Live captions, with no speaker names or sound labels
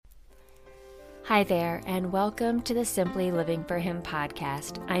Hi there, and welcome to the Simply Living for Him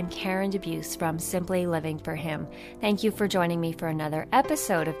podcast. I'm Karen DeBuse from Simply Living for Him. Thank you for joining me for another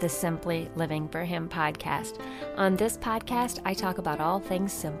episode of the Simply Living for Him podcast. On this podcast, I talk about all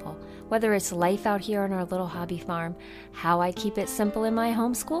things simple, whether it's life out here on our little hobby farm, how I keep it simple in my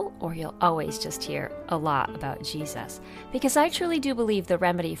homeschool, or you'll always just hear a lot about Jesus. Because I truly do believe the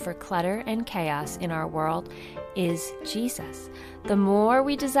remedy for clutter and chaos in our world is Jesus. The more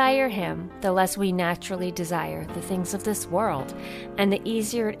we desire Him, the less we naturally desire the things of this world, and the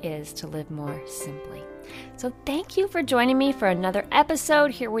easier it is to live more simply. So thank you for joining me for another episode.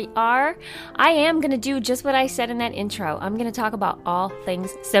 Here we are. I am going to do just what I said in that intro. I'm going to talk about all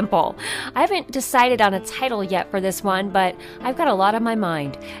things simple. I haven't decided on a title yet for this one, but I've got a lot on my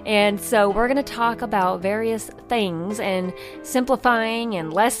mind. And so we're going to talk about various things and simplifying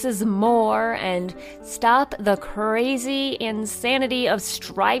and less is more and stop the crazy insanity of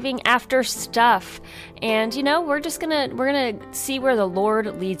striving after stuff. And, we're going to see where the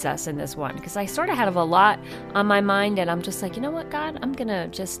Lord leads us in this one, because I sort of have a lot on my mind, and I'm just like, you know what, God, I'm going to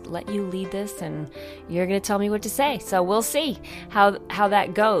just let you lead this, and you're going to tell me what to say. So we'll see how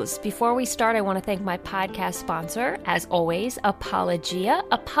that goes. Before we start, I want to thank my podcast sponsor, as always, Apologia.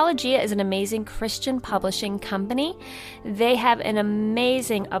 Apologia is an amazing Christian publishing company. They have an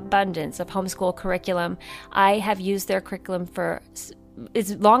amazing abundance of homeschool curriculum. I have used their curriculum for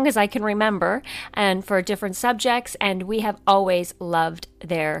as long as I can remember and for different subjects, and we have always loved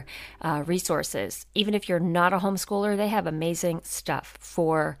their resources. Even if you're not a homeschooler, they have amazing stuff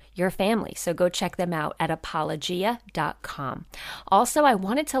for your family. So go check them out at apologia.com. Also, I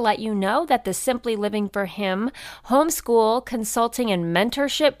wanted to let you know that the Simply Living for Him homeschool consulting and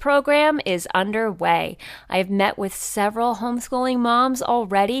mentorship program is underway. I've met with several homeschooling moms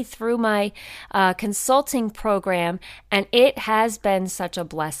already through my consulting program, and it has been such a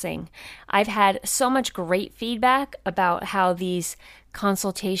blessing. I've had so much great feedback about how these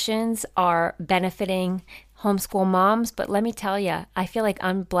consultations are benefiting homeschool moms, but let me tell you, I feel like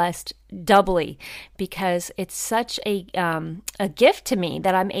I'm blessed doubly because it's such a gift to me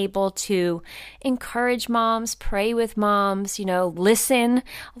that I'm able to encourage moms, pray with moms, listen.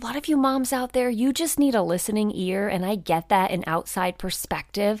 A lot of you moms out there, you just need a listening ear, and I get that, an outside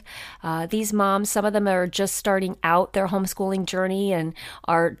perspective. These moms, some of them are just starting out their homeschooling journey and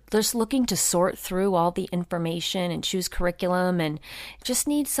are just looking to sort through all the information and choose curriculum, and just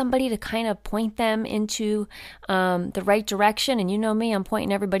need somebody to kind of point them into the right direction. And you know me, I'm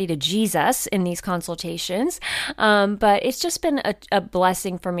pointing everybody to Jesus in these consultations. But it's just been a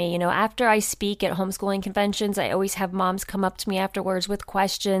blessing for me. After I speak at homeschooling conventions, I always have moms come up to me afterwards with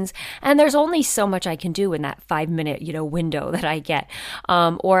questions. And there's only so much I can do in that 5-minute, window that I get.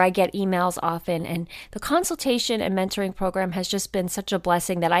 Or I get emails often. And the consultation and mentoring program has just been such a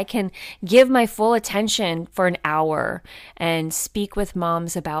blessing that I can give my full attention for an hour and speak with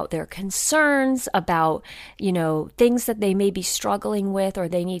moms about their concerns, about things that they may be struggling with or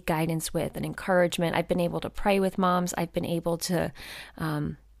they need guidance with and encouragement. I've been able to pray with moms. I've been able to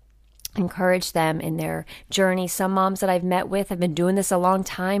encourage them in their journey. Some moms that I've met with have been doing this a long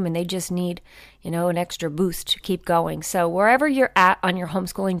time, and they just need, an extra boost to keep going. So wherever you're at on your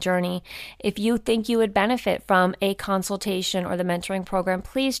homeschooling journey, if you think you would benefit from a consultation or the mentoring program,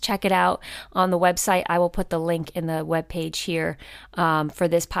 please check it out on the website. I will put the link in the webpage here for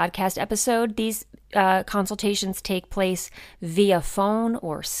this podcast episode. These consultations take place via phone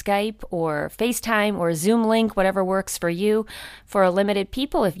or Skype or FaceTime or Zoom link, whatever works for you. For a limited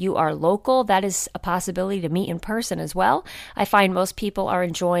people, if you are local, that is a possibility to meet in person as well. I find most people are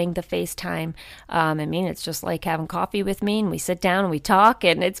enjoying the FaceTime. It's just like having coffee with me, and we sit down and we talk,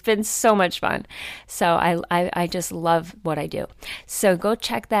 and it's been so much fun. So I just love what I do. So go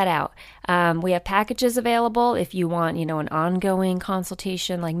check that out. We have packages available if you want, an ongoing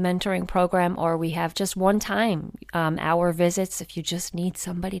consultation like mentoring program, or we have just one-time hour visits. If you just need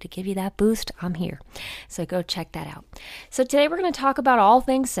somebody to give you that boost, I'm here. So go check that out. So today we're going to talk about all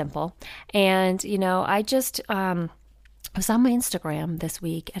things simple. And, I was on my Instagram this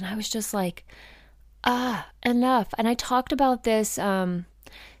week, and I was just like, enough. And I talked about this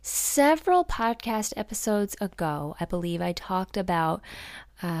several podcast episodes ago. I believe I talked about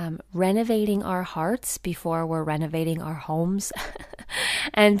renovating our hearts before we're renovating our homes.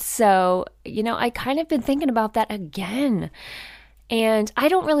 And so, I kind of been thinking about that again. And I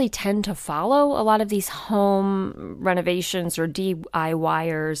don't really tend to follow a lot of these home renovations or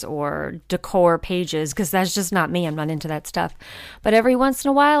DIYers or decor pages because that's just not me. I'm not into that stuff. But every once in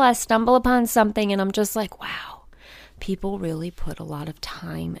a while, I stumble upon something and I'm just like, wow, people really put a lot of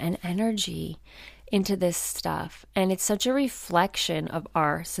time and energy into this stuff. And it's such a reflection of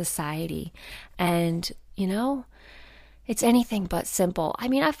our society. And, it's anything but simple. I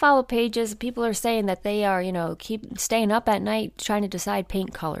mean, I follow pages. People are saying that they are, keep staying up at night trying to decide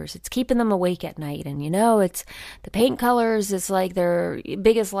paint colors. It's keeping them awake at night. And, it's the paint colors is like their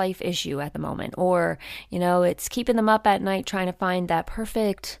biggest life issue at the moment. Or, it's keeping them up at night trying to find that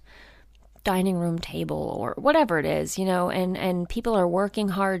perfect dining room table or whatever it is, and people are working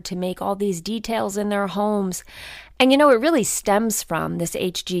hard to make all these details in their homes. And, it really stems from this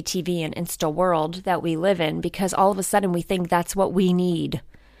HGTV and Insta world that we live in, because all of a sudden we think that's what we need,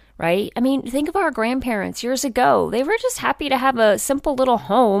 right? I mean, think of our grandparents years ago. They were just happy to have a simple little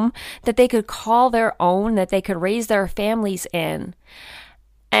home that they could call their own, that they could raise their families in.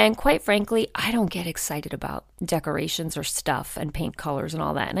 And quite frankly, I don't get excited about decorations or stuff and paint colors and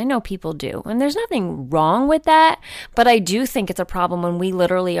all that. And I know people do. And there's nothing wrong with that. But I do think it's a problem when we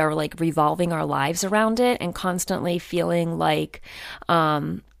literally are like revolving our lives around it and constantly feeling like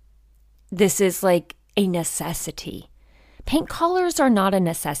this is like a necessity. Paint colors are not a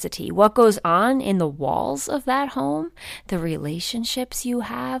necessity. What goes on in the walls of that home, the relationships you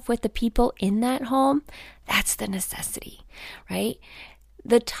have with the people in that home, that's the necessity, right?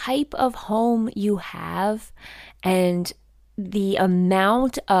 The type of home you have and the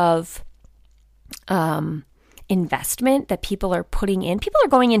amount of investment that people are putting in. People are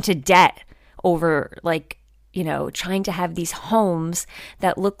going into debt over trying to have these homes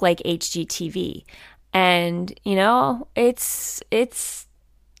that look like HGTV. And, it's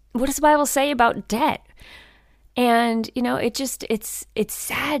what does the Bible say about debt? And, it's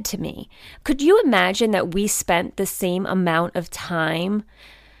sad to me. Could you imagine that we spent the same amount of time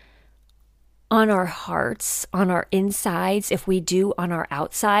on our hearts, on our insides, if we do on our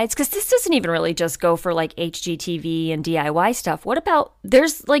outsides? Because this doesn't even really just go for like HGTV and DIY stuff. What about,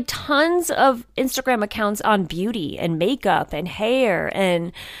 there's like tons of Instagram accounts on beauty and makeup and hair.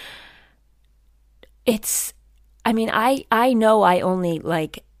 And I know I only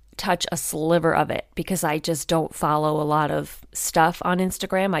touch a sliver of it because I just don't follow a lot of stuff on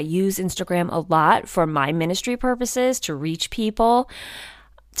Instagram. I use Instagram a lot for my ministry purposes, to reach people,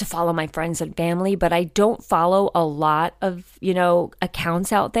 to follow my friends and family, but I don't follow a lot of,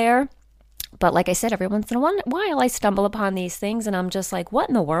 accounts out there. But like I said, every once in a while I stumble upon these things and I'm just like, what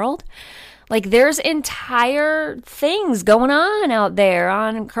in the world? Like, there's entire things going on out there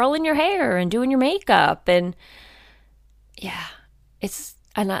on curling your hair and doing your makeup. And yeah,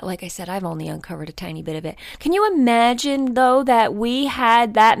 and like I said, I've only uncovered a tiny bit of it. Can you imagine, though, that we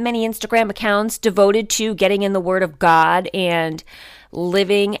had that many Instagram accounts devoted to getting in the Word of God and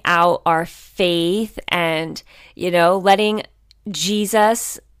living out our faith and, letting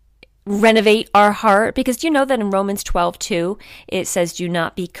Jesus renovate our heart? Because you know that in Romans 12:2, it says, do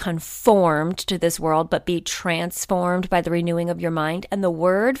not be conformed to this world, but be transformed by the renewing of your mind. And the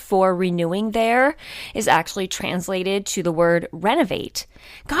word for renewing there is actually translated to the word renovate.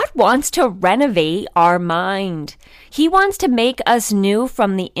 God wants to renovate our mind. He wants to make us new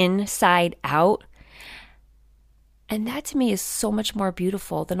from the inside out. And that to me is so much more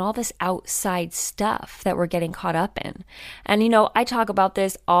beautiful than all this outside stuff that we're getting caught up in. And, I talk about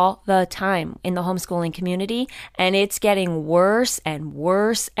this all the time in the homeschooling community, and it's getting worse and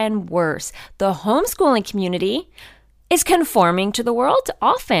worse and worse. The homeschooling community is conforming to the world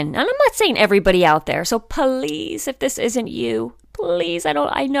often. And I'm not saying everybody out there. So please, if this isn't you, please, I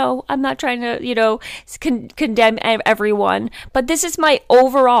know I'm not trying to, condemn everyone, but this is my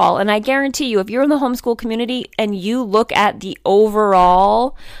overall. And I guarantee you, if you're in the homeschool community and you look at the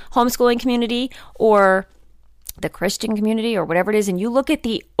overall homeschooling community or the Christian community or whatever it is, and you look at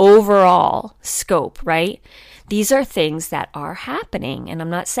the overall scope, right? These are things that are happening, and I'm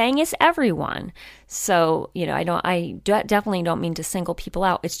not saying it's everyone. So, I definitely don't mean to single people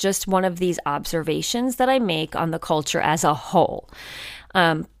out. It's just one of these observations that I make on the culture as a whole.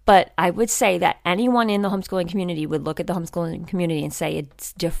 But I would say that anyone in the homeschooling community would look at the homeschooling community and say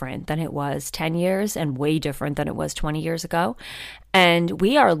it's different than it was 10 years and way different than it was 20 years ago. And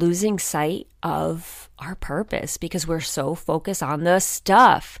we are losing sight of our purpose because we're so focused on the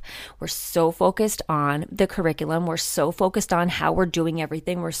stuff. We're so focused on the curriculum. We're so focused on how we're doing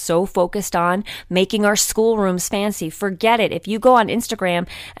everything. We're so focused on making our schoolrooms fancy. Forget it. If you go on Instagram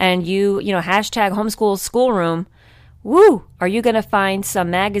and you hashtag homeschool schoolroom, woo, are you going to find some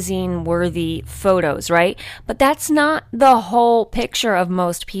magazine-worthy photos, right? But that's not the whole picture of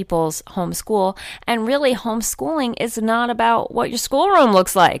most people's homeschool. And really, homeschooling is not about what your schoolroom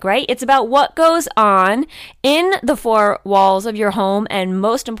looks like, right? It's about what goes on in the four walls of your home and,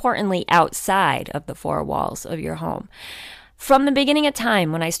 most importantly, outside of the four walls of your home. From the beginning of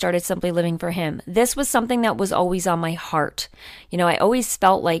time when I started Simply Living for Him, this was something that was always on my heart. I always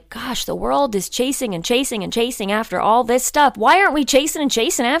felt like, gosh, the world is chasing and chasing and chasing after all this stuff. Why aren't we chasing and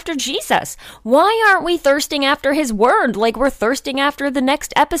chasing after Jesus? Why aren't we thirsting after His word like we're thirsting after the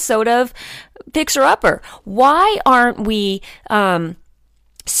next episode of Fixer Upper? Why aren't we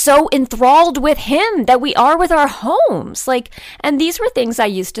so enthralled with Him that we are with our homes? And these were things I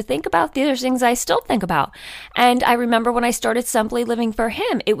used to think about. These are things I still think about. And I remember when I started Simply Living for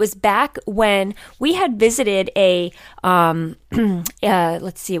Him, it was back when we had visited a,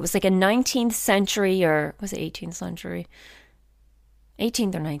 let's see, it was like a 19th century, or was it 18th century?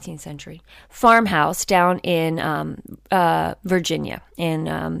 18th or 19th century farmhouse down in Virginia,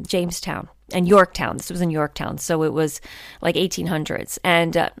 in Jamestown. And Yorktown. This was in Yorktown. So it was like 1800s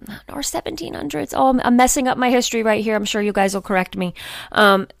and or 1700s. Oh, I'm messing up my history right here. I'm sure you guys will correct me.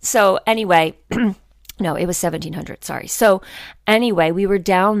 So anyway, no, it was 1700. Sorry. So anyway, we were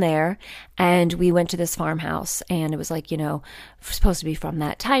down there and we went to this farmhouse and it was like, supposed to be from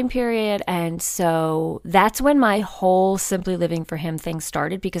that time period. And so that's when my whole Simply Living for Him thing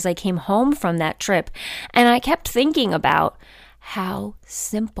started, because I came home from that trip and I kept thinking about how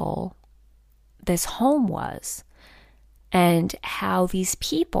simple this home was and how these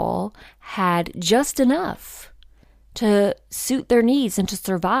people had just enough to suit their needs and to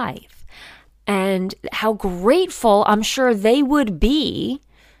survive, and how grateful I'm sure they would be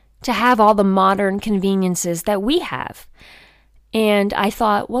to have all the modern conveniences that we have. And I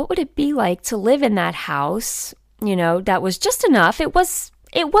thought, what would it be like to live in that house, that was just enough? It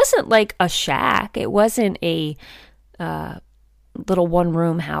wasn't like a shack. It wasn't a little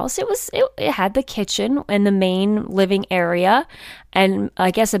one-room house. It had the kitchen and the main living area, and I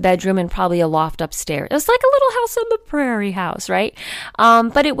guess a bedroom and probably a loft upstairs. It was like a little house on the prairie house, right?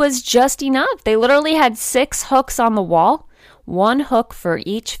 But it was just enough. They literally had 6 hooks on the wall, 1 hook for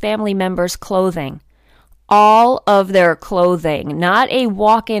each family member's clothing. All of their clothing, not a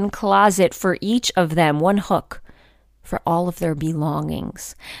walk-in closet for each of them, 1 hook for all of their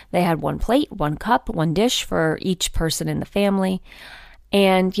belongings. They had 1 plate, 1 cup, 1 dish for each person in the family.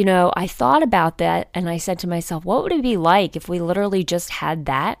 And, I thought about that and I said to myself, what would it be like if we literally just had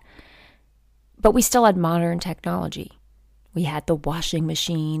that, but we still had modern technology? We had the washing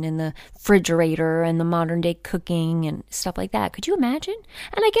machine and the refrigerator and the modern day cooking and stuff like that. Could you imagine?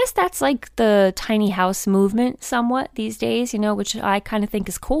 And I guess that's like the tiny house movement somewhat these days, which I kind of think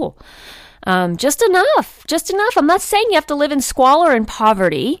is cool. Just enough. I'm not saying you have to live in squalor and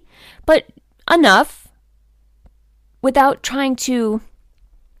poverty, but enough without trying to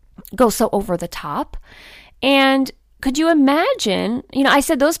go so over the top. And could you imagine, I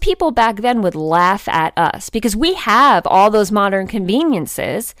said those people back then would laugh at us because we have all those modern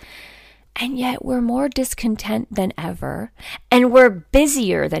conveniences, and yet we're more discontent than ever, and we're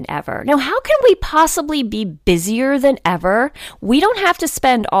busier than ever. Now, how can we possibly be busier than ever? We don't have to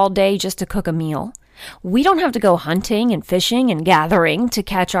spend all day just to cook a meal. We don't have to go hunting and fishing and gathering to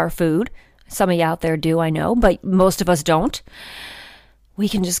catch our food. Some of you out there do, I know, but most of us don't. We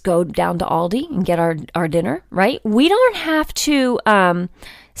can just go down to Aldi and get our dinner, right? We don't have to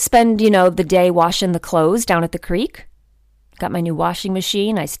spend, the day washing the clothes down at the creek. Got my new washing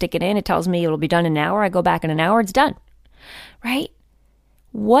machine. I stick it in. It tells me it'll be done in an hour. I go back in an hour. It's done. Right?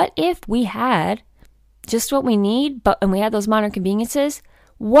 What if we had just what we need, and we had those modern conveniences?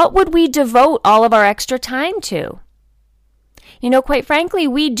 What would we devote all of our extra time to? Quite frankly,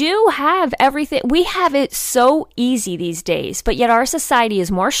 we do have everything. We have it so easy these days, but yet our society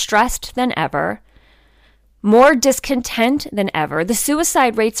is more stressed than ever, more discontent than ever. The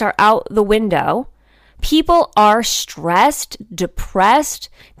suicide rates are out the window. People are stressed, depressed,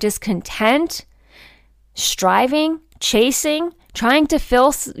 discontent, striving, chasing, trying to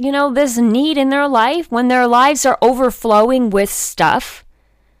fill, this need in their life when their lives are overflowing with stuff.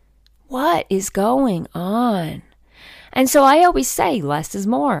 What is going on? And so I always say less is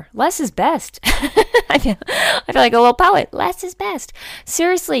more. Less is best. I feel like a little poet. Less is best.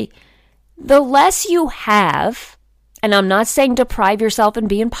 Seriously, the less you have, and I'm not saying deprive yourself and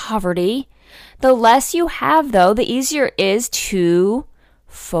be in poverty, the less you have, though, the easier it is to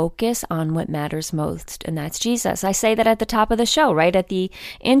focus on what matters most, and that's Jesus. I say that at the top of the show, right at the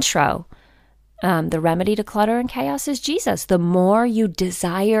intro. The remedy to clutter and chaos is Jesus. The more you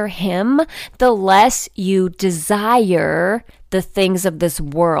desire Him, the less you desire the things of this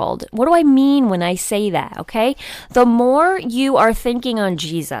world. What do I mean when I say that, okay? The more you are thinking on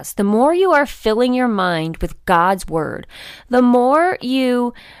Jesus, the more you are filling your mind with God's word, the more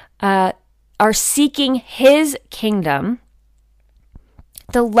you are seeking His kingdom,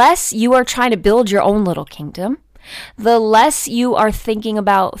 the less you are trying to build your own little kingdom, the less you are thinking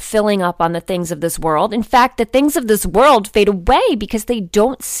about filling up on the things of this world. In fact, the things of this world fade away because they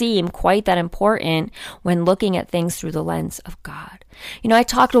don't seem quite that important when looking at things through the lens of God. I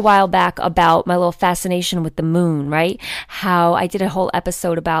talked a while back about my little fascination with the moon, right? How I did a whole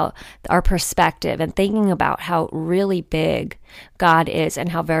episode about our perspective and thinking about how really big God is and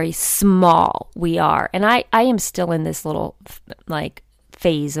how very small we are. And I am still in this little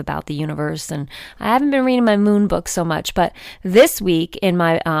phase about the universe, and I haven't been reading my moon book so much, but this week in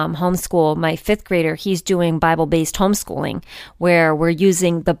my homeschool, my 5th grader, he's doing Bible-based homeschooling where we're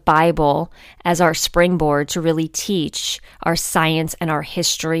using the Bible as our springboard to really teach our science and our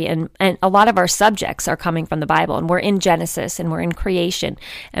history, and a lot of our subjects are coming from the Bible, and we're in Genesis and we're in creation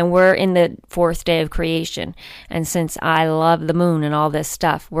and we're in the 4th day of creation. And since I love the moon and all this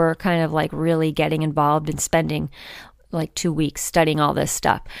stuff, we're kind of really getting involved in spending 2 weeks studying all this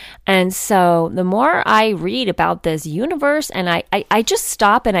stuff. And so the more I read about this universe, and I just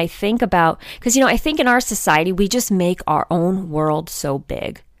stop and I think about, because, I think in our society, we just make our own world so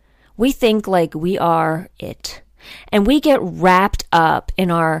big. We think we are it. And we get wrapped up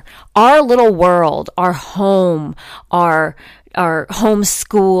in our little world, our home, our home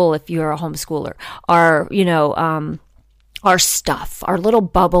school, if you're a homeschooler, our stuff, our little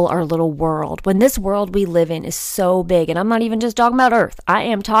bubble, our little world. When this world we live in is so big, and I'm not even just talking about Earth, I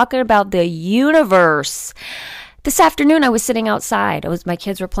am talking about the universe. This afternoon, I was sitting outside. My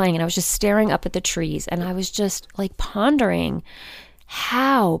kids were playing, and I was just staring up at the trees, and I was just pondering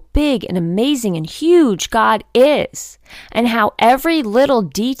how big and amazing and huge God is, and how every little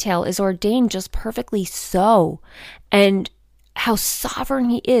detail is ordained just perfectly so, and how sovereign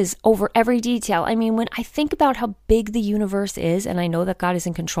he is over every detail. I mean, when I think about how big the universe is, and I know that God is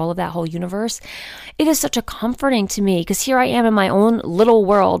in control of that whole universe, it is such a comforting to me, because here I am in my own little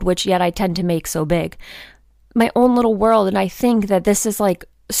world, which yet I tend to make so big, my own little world, and I think that this is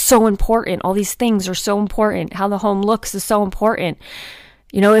so important. All these things are so important. How the home looks is so important.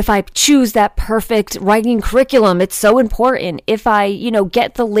 If I choose that perfect writing curriculum, it's so important. If I,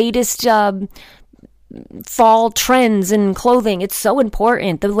 get the latest fall trends in clothing, it's so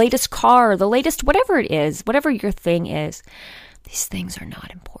important. The latest car, the latest whatever it is, whatever your thing is, these things are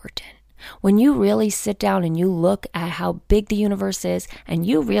not important. When you really sit down and you look at how big the universe is, and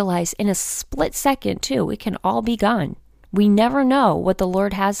you realize in a split second too, it can all be gone. We never know what the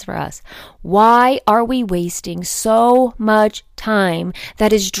Lord has for us. Why are we wasting so much time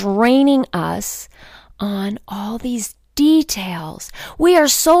that is draining us on all these details? We are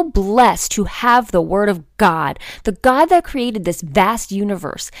so blessed to have the Word of God. The God that created this vast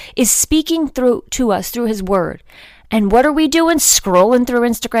universe is speaking to us through His Word. And what are we doing? Scrolling through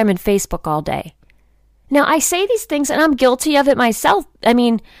Instagram and Facebook all day. Now, I say these things, and I'm guilty of it myself. I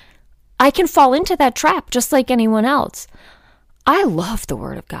mean, I can fall into that trap just like anyone else. I love the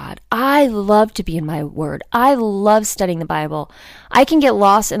Word of God. I love to be in my Word. I love studying the Bible. I can get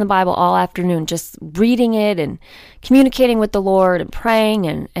lost in the Bible all afternoon, just reading it and communicating with the Lord and praying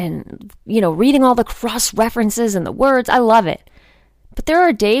and reading all the cross references and the words. I love it. But there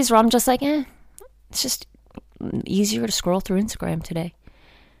are days where I'm just it's just easier to scroll through Instagram today.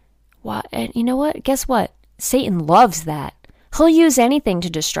 Why? And you know what? Guess what? Satan loves that. He'll use anything to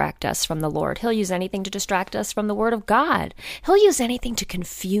distract us from the Lord. He'll use anything to distract us from the Word of God. He'll use anything to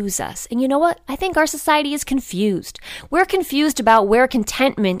confuse us. And you know what? I think our society is confused. We're confused about where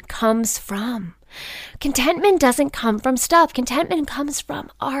contentment comes from. Contentment doesn't come from stuff. Contentment comes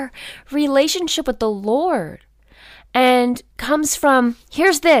from our relationship with the Lord. And comes from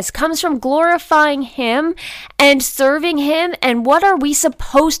glorifying Him and serving Him. And what are we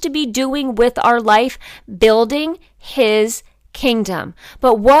supposed to be doing with our life? Building His kingdom.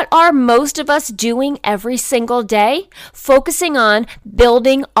 But what are most of us doing every single day? Focusing on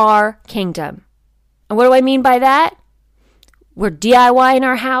building our kingdom. And what do I mean by that? We're DIYing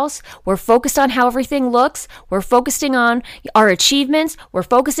our house. We're focused on how everything looks. We're focusing on our achievements. We're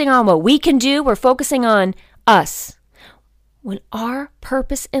focusing on what we can do. We're focusing on us. When our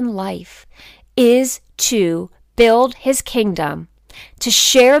purpose in life is to build His kingdom, to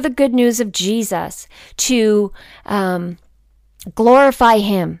share the good news of Jesus, to glorify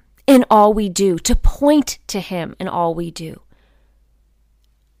Him in all we do, to point to Him in all we do.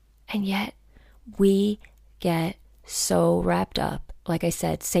 And yet we get so wrapped up. Like I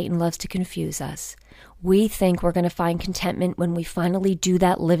said, Satan loves to confuse us. We think we're going to find contentment when we finally do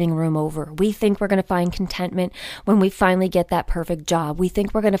that living room over. We think we're going to find contentment when we finally get that perfect job. We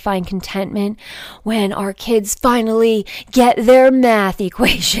think we're going to find contentment when our kids finally get their math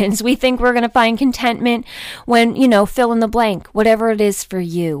equations. We think we're going to find contentment when, fill in the blank, whatever it is for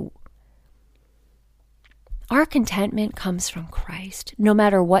you. Our contentment comes from Christ. No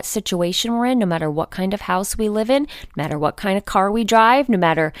matter what situation we're in, no matter what kind of house we live in, no matter what kind of car we drive, no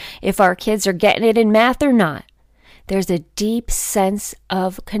matter if our kids are getting it in math or not, there's a deep sense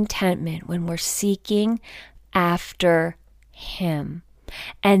of contentment when we're seeking after Him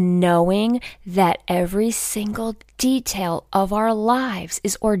and knowing that every single detail of our lives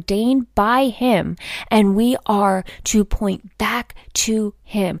is ordained by Him, and we are to point back to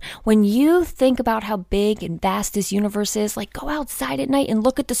Him. When you think about how big and vast this universe is, like, go outside at night and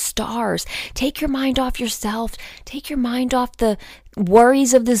look at the stars. Take your mind off yourself. Take your mind off the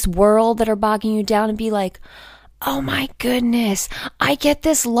worries of this world that are bogging you down and be like, oh my goodness, I get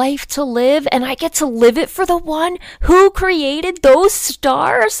this life to live, and I get to live it for the one who created those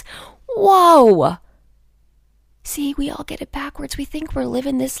stars? Whoa! See, we all get it backwards. We think we're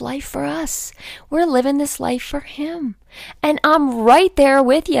living this life for us. We're living this life for Him. And I'm right there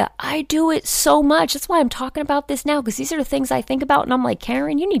with you. I do it so much. That's why I'm talking about this now, because these are the things I think about, and I'm like,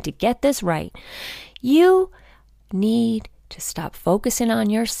 Karen, you need to get this right. You need to stop focusing on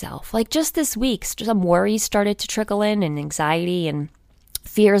yourself. Like just this week, some worries started to trickle in, and anxiety and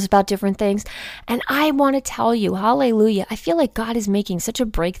fears about different things. And I want to tell you, hallelujah, I feel like God is making such a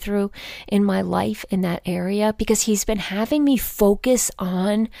breakthrough in my life in that area, because He's been having me focus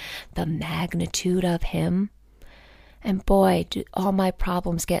on the magnitude of Him. And boy, do all my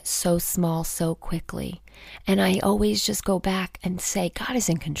problems get so small so quickly. And I always just go back and say, God is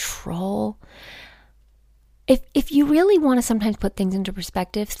in control. If you really want to sometimes put things into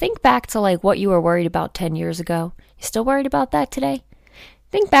perspective, think back to like what you were worried about 10 years ago. You still worried about that today?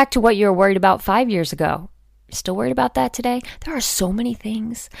 Think back to what you were worried about 5 years ago. You still worried about that today? There are so many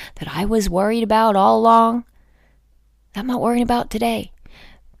things that I was worried about all along that I'm not worrying about today.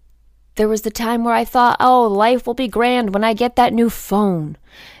 There was the time where I thought, oh, life will be grand when I get that new phone.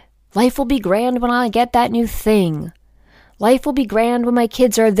 Life will be grand when I get that new thing. Life will be grand when my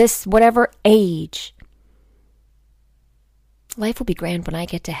kids are this whatever age. Life will be grand when I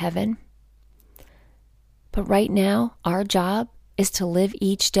get to heaven. But right now, our job is to live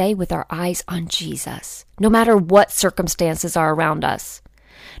each day with our eyes on Jesus, no matter what circumstances are around us,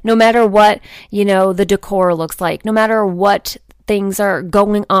 no matter what, the decor looks like, no matter what things are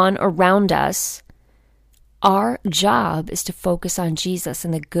going on around us. Our job is to focus on Jesus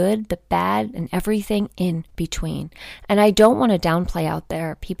and the good, the bad, and everything in between. And I don't want to downplay out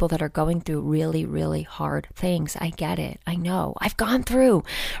there people that are going through really, really hard things. I get it. I know. I've gone through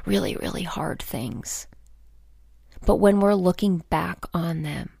really, really hard things. But when we're looking back on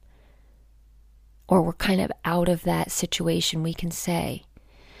them, or we're kind of out of that situation, we can say,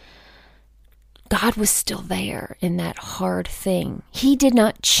 God was still there in that hard thing. He did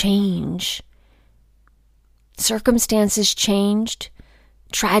not change. Circumstances changed,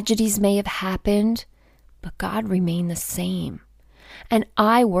 tragedies may have happened, but God remained the same. And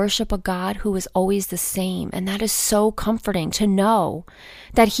I worship a God who is always the same, and that is so comforting to know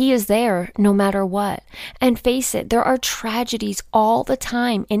that He is there no matter what. And face it, there are tragedies all the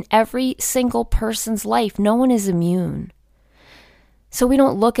time in every single person's life. No one is immune. So we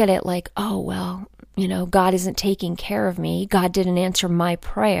don't look at it like, oh, well, God isn't taking care of me. God didn't answer my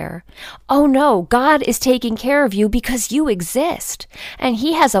prayer. Oh no, God is taking care of you because you exist. And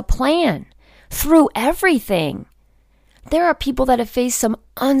He has a plan through everything. There are people that have faced some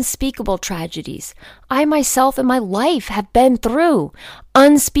unspeakable tragedies. I myself in my life have been through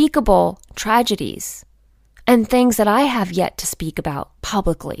unspeakable tragedies and things that I have yet to speak about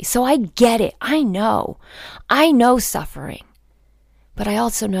publicly. So I get it. I know suffering. But I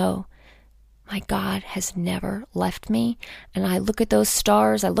also know my God has never left me. And I look at those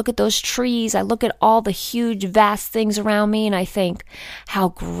stars, I look at those trees, I look at all the huge, vast things around me, and I think, how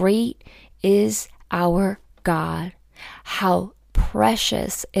great is our God? How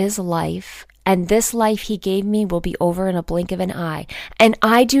precious is life? And this life He gave me will be over in a blink of an eye. And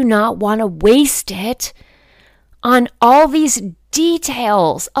I do not want to waste it on all these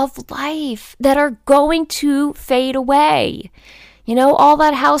details of life that are going to fade away. All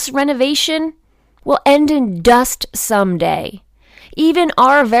that house renovation will end in dust someday. Even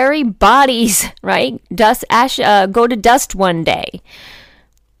our very bodies, right? Go to dust one day.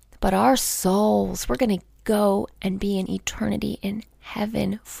 But our souls, we're going to go and be in eternity in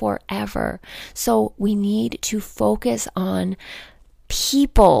heaven forever. So we need to focus on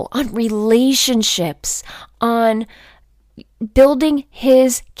people, on relationships, on building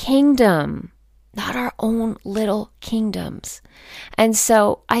His kingdom, not our own little kingdoms. And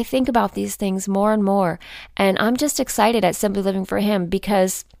so I think about these things more and more, and I'm just excited at Simply Living for Him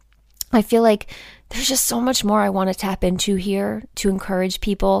because I feel like there's just so much more I want to tap into here to encourage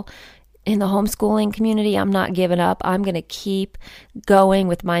people in the homeschooling community, I'm not giving up. I'm going to keep going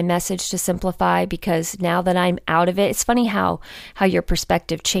with my message to simplify, because now that I'm out of it, it's funny how your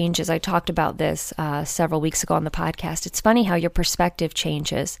perspective changes. I talked about this several weeks ago on the podcast. It's funny how your perspective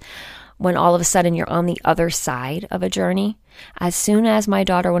changes when all of a sudden you're on the other side of a journey. As soon as my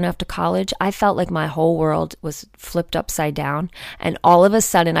daughter went off to college, I felt like my whole world was flipped upside down. And all of a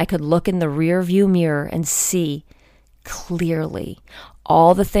sudden I could look in the rear view mirror and see clearly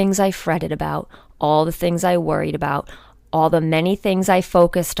all the things I fretted about, all the things I worried about, all the many things I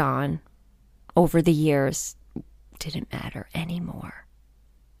focused on over the years didn't matter anymore.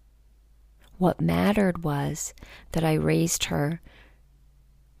 What mattered was that I raised her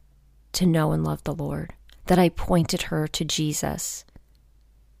to know and love the Lord, that I pointed her to Jesus.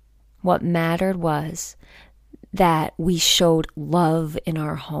 What mattered was that we showed love in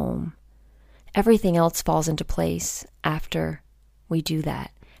our home. Everything else falls into place after we do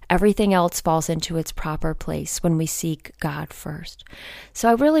that. Everything else falls into its proper place when we seek God first. So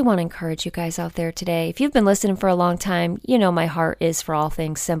I really want to encourage you guys out there today. If you've been listening for a long time, you know my heart is for all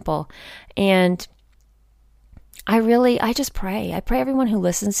things simple. And I just pray. I pray everyone who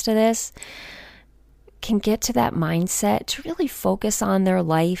listens to this can get to that mindset to really focus on their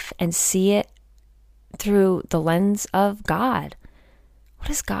life and see it through the lens of God. What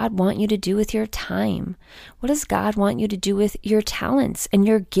does God want you to do with your time? What does God want you to do with your talents and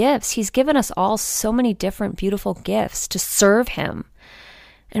your gifts? He's given us all so many different beautiful gifts to serve Him.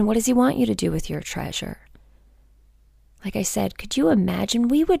 And what does He want you to do with your treasure? Like I said, could you imagine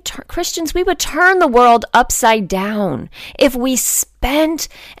Christians, we would turn the world upside down if we spent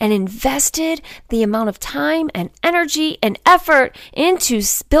and invested the amount of time and energy and effort into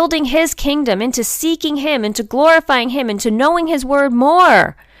building His kingdom, into seeking Him, into glorifying Him, into knowing His word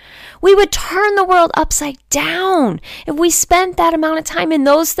more. We would turn the world upside down if we spent that amount of time in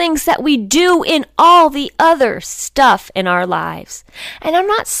those things that we do in all the other stuff in our lives. And I'm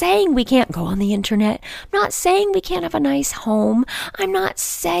not saying we can't go on the internet. I'm not saying we can't have a nice home. I'm not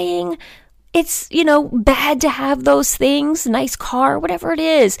saying it's, bad to have those things, nice car, whatever it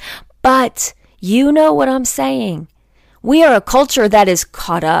is. But you know what I'm saying. We are a culture that is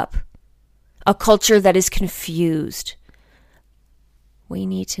caught up, a culture that is confused. We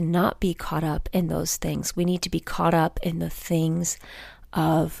need to not be caught up in those things. We need to be caught up in the things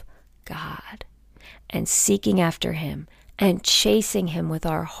of God and seeking after Him and chasing Him with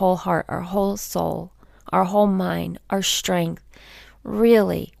our whole heart, our whole soul, our whole mind, our strength.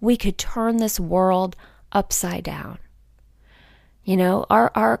 Really, we could turn this world upside down.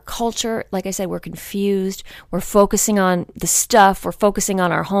 Our culture, like I said, we're confused. We're focusing on the stuff. We're focusing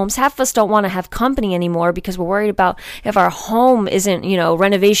on our homes. Half of us don't want to have company anymore because we're worried about if our home isn't,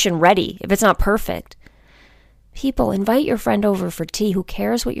 renovation ready, if it's not perfect. People, invite your friend over for tea. Who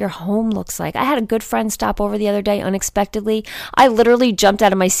cares what your home looks like? I had a good friend stop over the other day unexpectedly. I literally jumped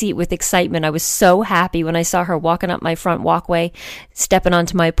out of my seat with excitement. I was so happy when I saw her walking up my front walkway, stepping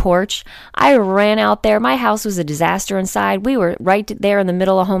onto my porch. I ran out there. My house was a disaster inside. We were right there in the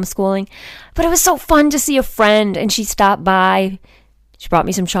middle of homeschooling. But it was so fun to see a friend, and she stopped by. She brought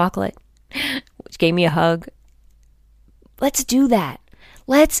me some chocolate. She gave me a hug. Let's do that.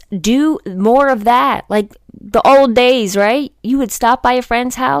 Let's do more of that. Like the old days, right? You would stop by a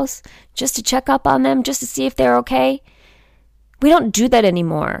friend's house just to check up on them, just to see if they're okay. We don't do that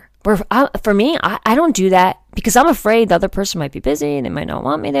anymore. For me, I don't do that because I'm afraid the other person might be busy. They might not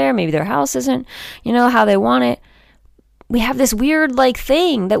want me there. Maybe their house isn't, how they want it. We have this weird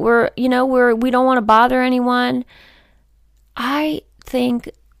thing that we don't want to bother anyone. I think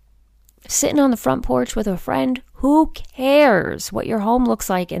sitting on the front porch with a friend, who cares what your home looks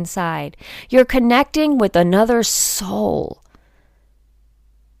like inside? You're connecting with another soul.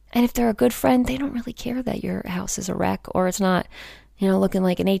 And if they're a good friend, they don't really care that your house is a wreck or it's not, looking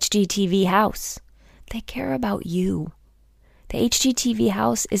like an HGTV house. They care about you. The HGTV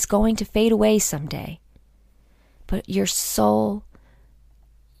house is going to fade away someday. But your soul,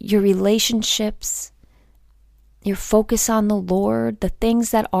 your relationships, your focus on the Lord, the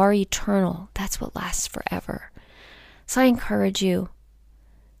things that are eternal, that's what lasts forever. So I encourage you,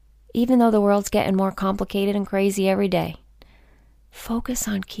 even though the world's getting more complicated and crazy every day, focus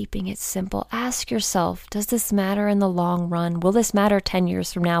on keeping it simple. Ask yourself, does this matter in the long run? Will this matter 10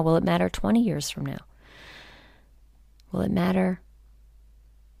 years from now? Will it matter 20 years from now? Will it matter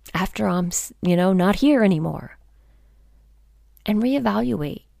after I'm, not here anymore? And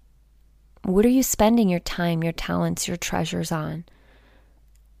reevaluate. What are you spending your time, your talents, your treasures on?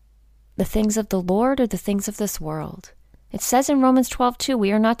 The things of the Lord or the things of this world? It says in Romans 12:2,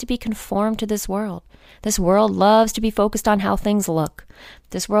 we are not to be conformed to this world. This world loves to be focused on how things look.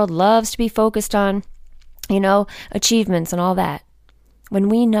 This world loves to be focused on, achievements and all that. When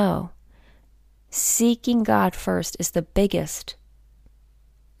we know seeking God first is the biggest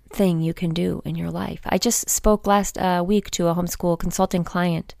thing you can do in your life. I just spoke last week to a homeschool consulting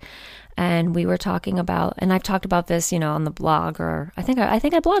client, and we were talking about, and I've talked about this, on the blog, or I think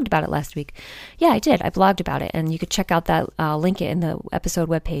I blogged about it last week. Yeah, I did. I blogged about it, and you could check out that link in the episode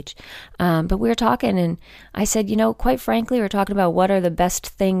webpage. But we were talking, and I said, quite frankly, we're talking about what are the best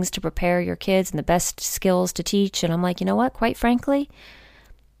things to prepare your kids and the best skills to teach. And I'm like, you know what? Quite frankly,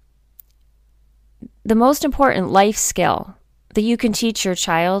 the most important life skill that you can teach your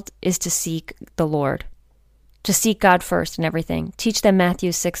child is to seek the Lord, to seek God first in everything. Teach them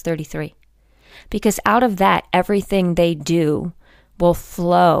Matthew 6:33, because out of that, everything they do will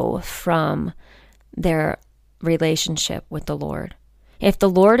flow from their relationship with the Lord. If the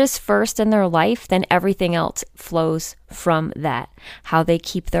Lord is first in their life, then everything else flows from that. How they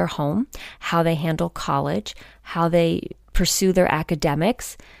keep their home, how they handle college, how they pursue their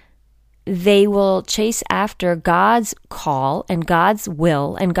academics. They will chase after God's call and God's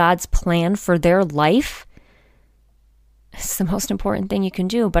will and God's plan for their life. It's the most important thing you can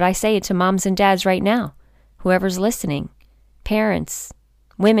do. But I say it to moms and dads right now, whoever's listening, parents,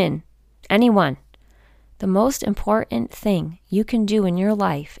 women, anyone. The most important thing you can do in your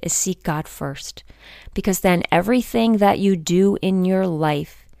life is seek God first, because then everything that you do in your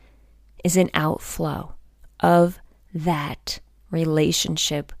life is an outflow of that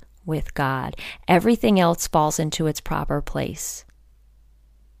relationship with God. Everything else falls into its proper place.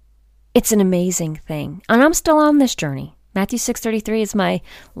 It's an amazing thing. And I'm still on this journey. Matthew 6:33 is my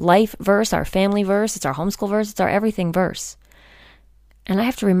life verse, our family verse, it's our homeschool verse, it's our everything verse. And I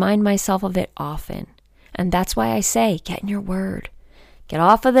have to remind myself of it often. And that's why I say, get in your word. Get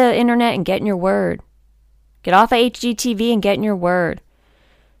off of the internet and get in your word. Get off of HGTV and get in your word.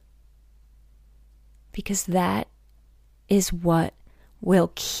 Because that is what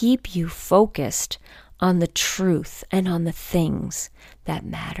will keep you focused on the truth and on the things that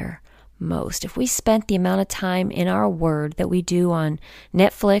matter most. If we spent the amount of time in our word that we do on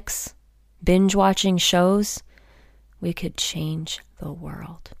Netflix, binge watching shows, we could change the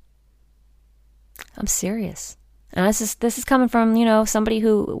world. I'm serious. And this is coming from, somebody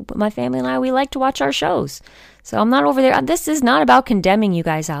who, my family and I, we like to watch our shows. So I'm not over there. This is not about condemning you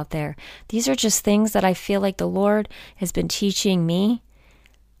guys out there. These are just things that I feel like the Lord has been teaching me.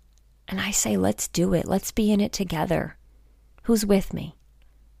 And I say, let's do it. Let's be in it together. Who's with me?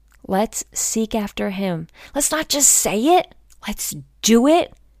 Let's seek after Him. Let's not just say it. Let's do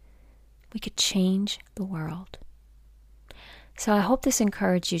it. We could change the world. So I hope this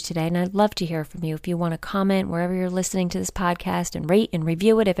encouraged you today, and I'd love to hear from you. If you want to comment wherever you're listening to this podcast and rate and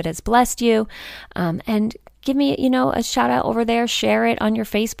review it if it has blessed you, and give me, a shout out over there. Share it on your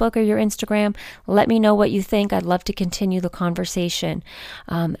Facebook or your Instagram. Let me know what you think. I'd love to continue the conversation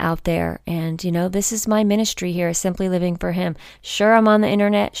out there. And, this is my ministry here, Simply Living for Him. Sure, I'm on the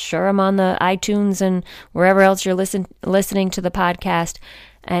internet. Sure, I'm on the iTunes and wherever else you're listening to the podcast.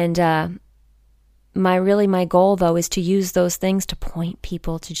 And my goal, though, is to use those things to point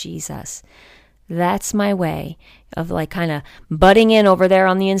people to Jesus. That's my way of kind of butting in over there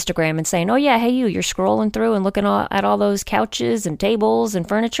on the Instagram and saying, oh yeah, hey you're scrolling through and looking at all those couches and tables and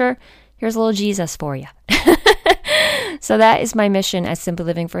furniture. Here's a little Jesus for you. So that is my mission at Simply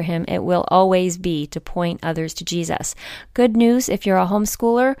Living for Him. It will always be to point others to Jesus. Good news if you're a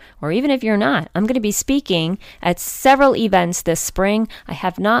homeschooler, or even if you're not. I'm going to be speaking at several events this spring. I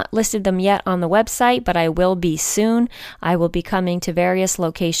have not listed them yet on the website, but I will be soon. I will be coming to various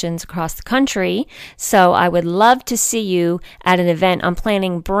locations across the country. So I would love to see you at an event. I'm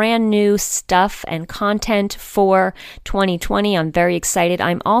planning brand new stuff and content for 2020. I'm very excited.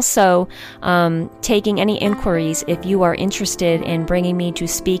 I'm also taking any inquiries if you are interested in bringing me to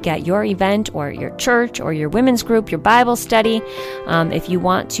speak at your event or your church or your women's group, your Bible study. If you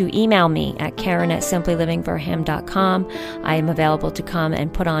want to email me at Karen@simplylivingforhim.com, I am available to come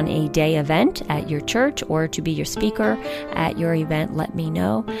and put on a day event at your church or to be your speaker at your event. Let me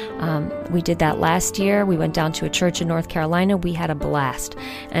know. We did that last year. We went down to a church in North Carolina. We had a blast.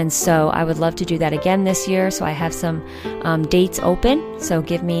 And so I would love to do that again this year. So I have some dates open. So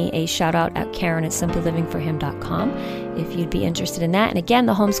give me a shout out at Karen@simplylivingforhim.com if you'd be interested in that. And again,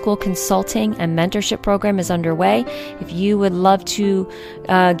 the homeschool consulting and mentorship program is underway. If you would love to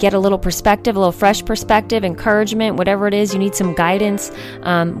get a little perspective, a little fresh perspective, encouragement, whatever it is, you need some guidance,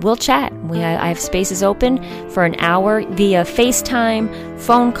 we'll chat. I have spaces open for an hour via FaceTime,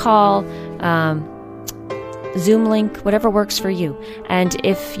 phone call, Zoom link, whatever works for you. And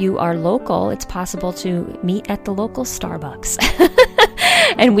if you are local, it's possible to meet at the local Starbucks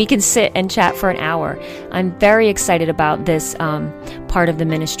and we can sit and chat for an hour. I'm very excited about this part of the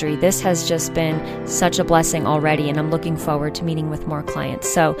ministry. This has just been such a blessing already, and I'm looking forward to meeting with more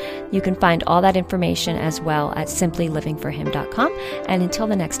clients. So you can find all that information as well at simplylivingforhim.com. And until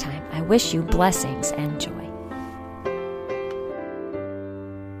the next time, I wish you blessings and joy.